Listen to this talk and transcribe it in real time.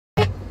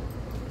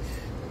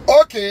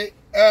Okay,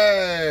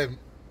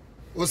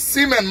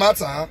 osimhen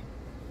matter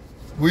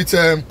with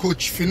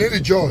Coach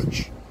Finidi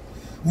George,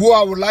 who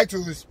I would like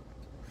to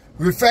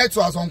refer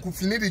to as Uncle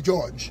Finidi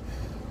George.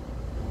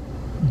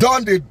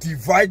 Don't they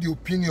divide the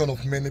opinion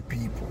of many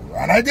people?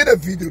 And I did a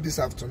video this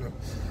afternoon.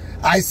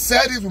 I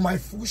said it with my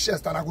full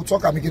chest and I could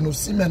talk and make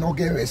osimhen not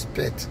get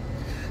respect.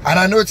 And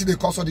I know it's the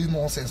cause of this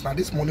nonsense. Now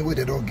this money where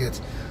they don't get.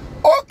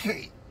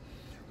 Okay,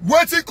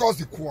 what it cause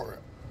the quarrel?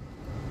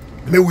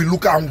 May we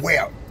look at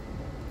well.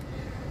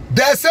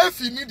 They say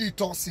Finidi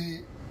talk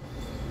say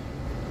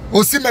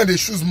osimhen they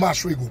choose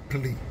match where he go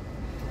play.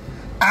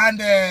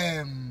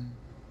 And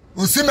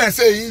osimhen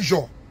say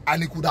injure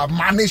and he could have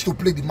managed to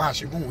play the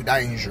match even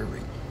without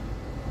injury.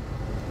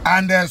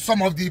 And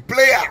some of the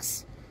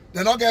players,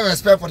 they don't get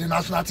respect for the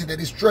national team. They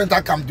destroy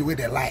that camp the way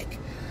they like.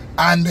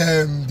 And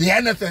the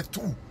NFF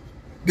too,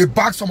 they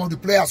back some of the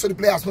players, so the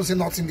players don't say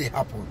nothing they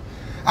happen.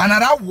 And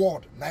another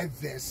word, like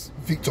this,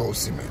 Victor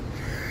Osimhen.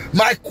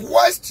 My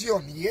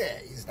question here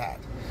is that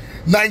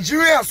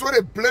Nigerians, when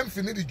they blame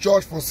Finidi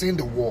George for saying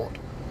the word,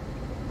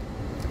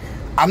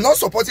 I'm not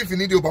supporting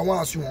Finidi, but I want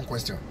to ask you one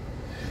question.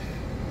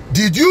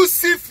 Did you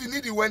see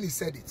Finidi when he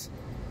said it?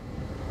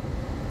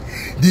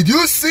 Did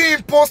you see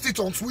him post it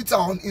on Twitter,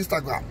 on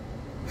Instagram?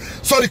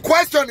 So the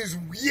question is,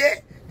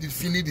 where did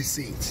Finidi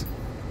say it?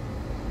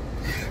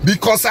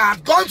 Because I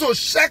had gone to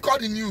check all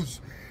the news.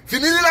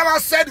 Finidi never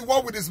said the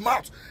word with his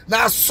mouth.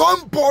 Now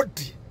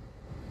somebody,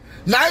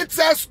 now it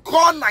says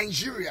call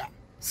Nigeria,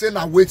 saying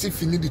I'm waiting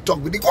Finidi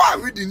talk. But they go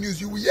and read the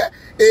news, you will hear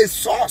a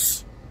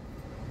source.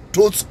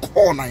 Don't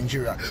call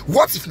Nigeria.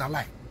 What if not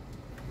lie?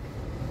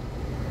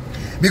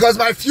 Because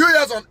my few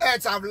years on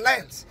earth, I've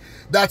learned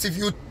that if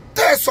you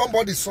tell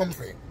somebody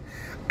something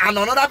and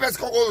another person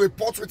can go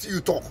report what you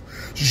talk,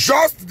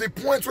 just the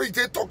point where you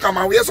take talk and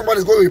where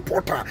somebody's going to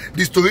report her,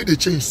 the story they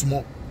change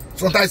small.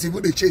 Sometimes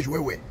even they change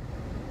way.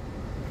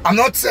 I'm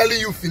not telling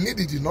you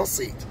Finidi did not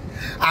say it.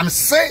 I'm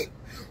saying,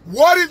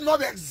 what if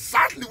not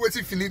exactly what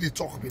if Finidi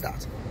talk with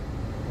that?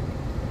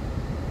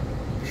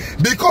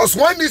 Because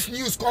when this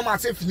news come and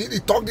say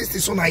Finidi talk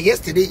this on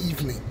yesterday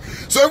evening,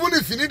 so even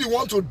if Finidi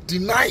want to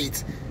deny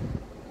it,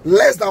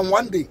 less than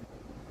 1 day,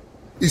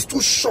 it's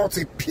too short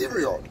a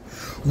period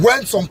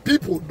when some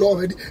people don't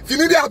already.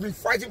 Finidi has been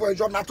fighting for a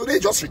job, now today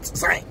just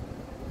resign.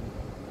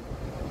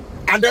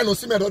 And then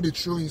osimhen don't they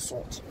throw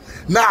insult.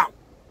 Now,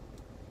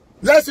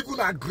 let's even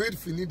agree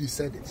Finidi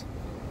said it.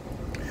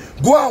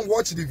 Go and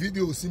watch the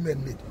video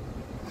Osimhen made.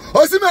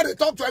 Osimhen they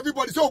talk to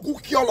everybody, so go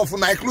kill all of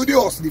them, including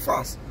us, the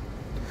fans.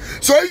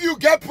 So if you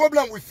get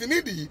problem with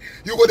Finidi,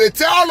 you go to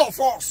tell all of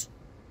us.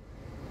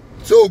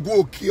 So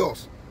go kill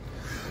us.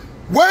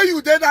 When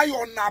you did that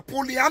you're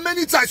Napoli, how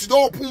many times you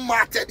don't open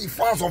mouth the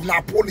fans of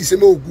Napoli say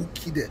no go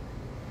kill them?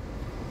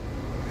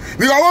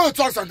 Because when we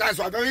talk sometimes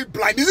we are very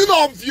blind. Is it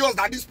not obvious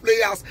that these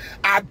players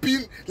are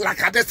being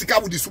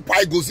lackadaisical with the Super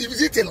Eagles?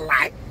 Is it a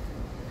lie?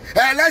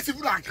 Let's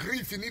even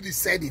agree Finidi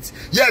said it.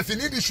 Yeah,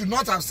 Finidi should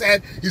not have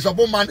said it's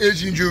about man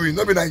age injury.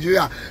 Not be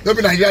Nigeria. Not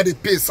be Nigeria they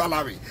pay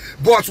salary.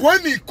 But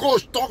when the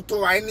coach talk to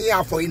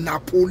Rainier for in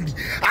Napoli,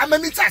 how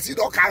many times he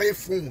don't carry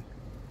phone?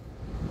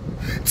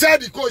 Tell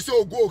the coach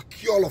so go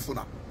kill all of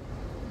them.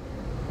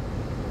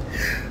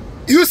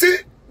 You see,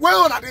 when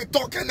they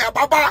talking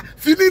about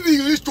Finidi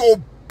used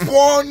to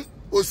born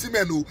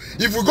Osimhen.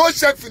 If we go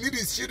check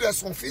Finidi's children,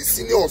 some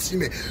senior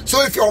Osimhen.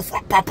 So if your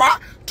papa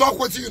talk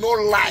what you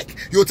don't like,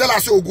 you tell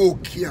us you go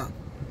kill.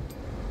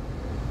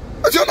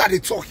 But you know they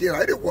talk here,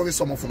 I don't worry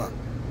some of them.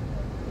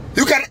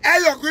 You can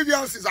air your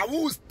grievances, I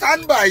will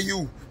stand by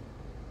you.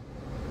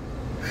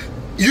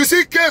 You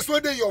see case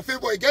where they in your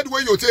favor, you get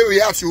where you tell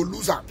react, you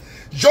lose her.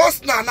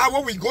 Just now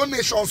when we go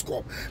Nations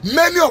Cup,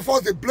 many of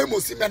us they blame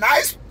Osimhen.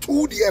 I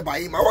stood here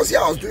by him. I was here,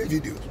 I was doing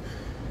videos.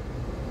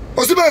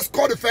 Osimhen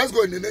scored the first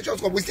goal in the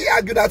Nations Cup. We still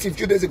argued that a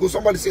few days ago.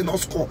 Somebody said not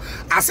score.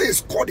 I say he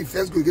scored the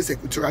first goal against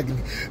Equatorial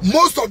Guinea.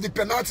 Most of the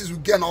penalties we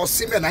get now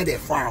Osimhen and they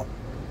foul.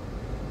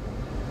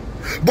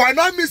 But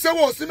now me say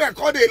well, Osimhen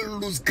called a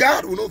loose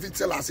guard. We know if it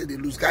tell us say they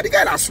lose guard. The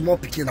guy that small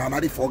picking now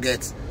they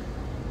forget.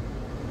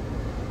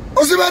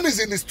 Osimhen is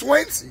in his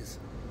 20s.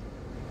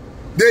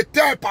 They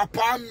tell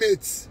papa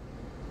mates.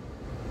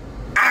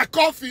 I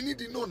can't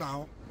Finidi no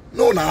now.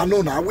 No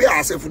now. We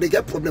ourselves they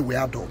get problem with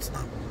adults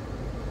now.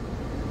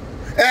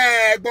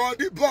 But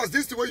the boss,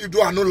 this is the way you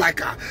do. I don't like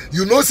her.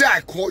 You know, say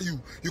I call you.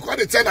 You call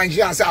the 10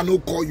 Nigeria and say I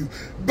don't call you.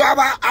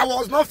 Baba, I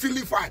was not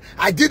feeling fine.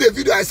 I did a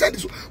video. I said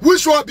this.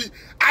 Which one be?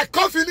 I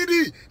call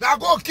Finidi. Now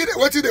go kill it.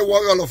 What did they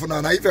worry all of now?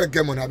 Now if you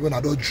get money,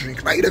 I don't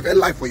drink. Now you have a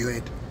life for your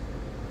head.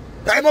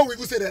 I know we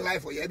will say the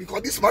life for your head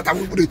because this matter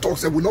we they talk.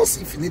 Say we not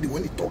see Finidi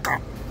when he talk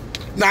out.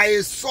 Now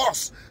a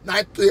source.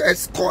 Now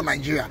it's called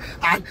Nigeria.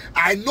 And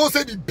I know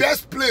say the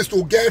best place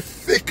to get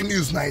fake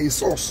news now is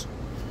source.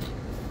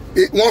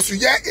 Once you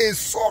hear a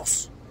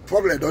source,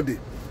 probably don't they.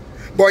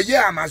 But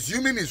yeah, I'm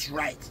assuming it's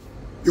right.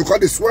 You call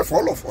the swear for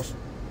all of us.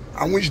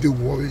 And which they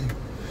worry you.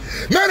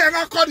 Man, they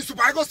not call the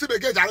Super Eagles team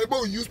again.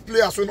 We use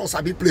players who not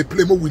sabi play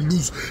more we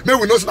lose.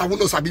 Man, we know that we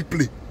not sabi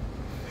play.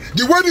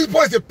 The way these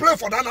boys they play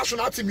for that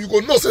national team, you go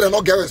know say they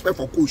not get respect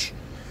for coach.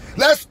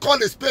 Let's call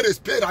a spade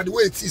and the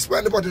way it is. Where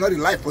anybody not in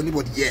life for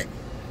anybody here.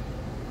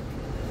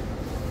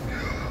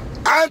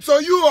 And so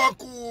you,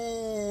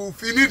 Uncle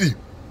Finidi,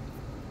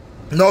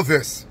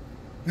 novice,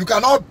 you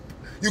cannot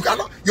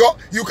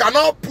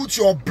put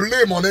your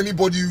blame on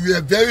anybody. You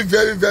are very,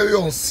 very, very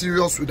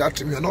unserious with that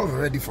team. You are not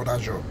ready for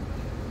that job.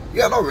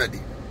 You are not ready.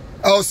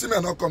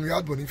 Osimhen not come. You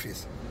had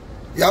Boniface.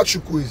 You had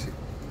Chukwueze.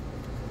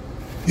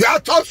 You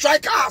had top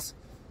strikers.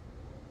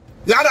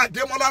 You had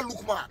Ademola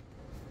Lookman.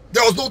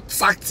 There was no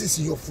tactics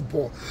in your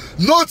football.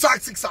 No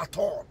tactics at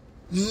all.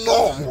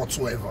 None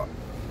whatsoever.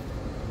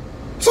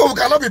 So we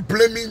cannot be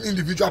blaming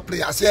individual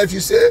players. Here, if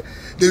you say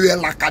they were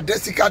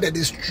lackadaisical, that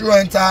they threw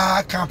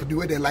entire camp the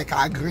way they like,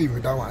 I agree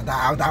with that one.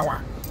 That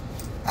one.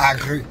 I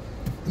agree.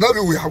 Not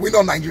we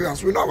not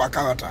Nigerians, we know our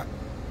character.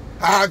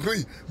 I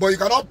agree. But you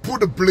cannot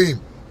put the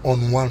blame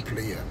on one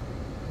player.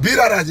 Be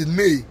that as it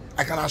may,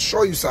 I can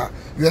assure you, sir,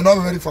 you are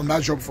not ready from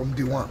that job from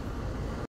day one.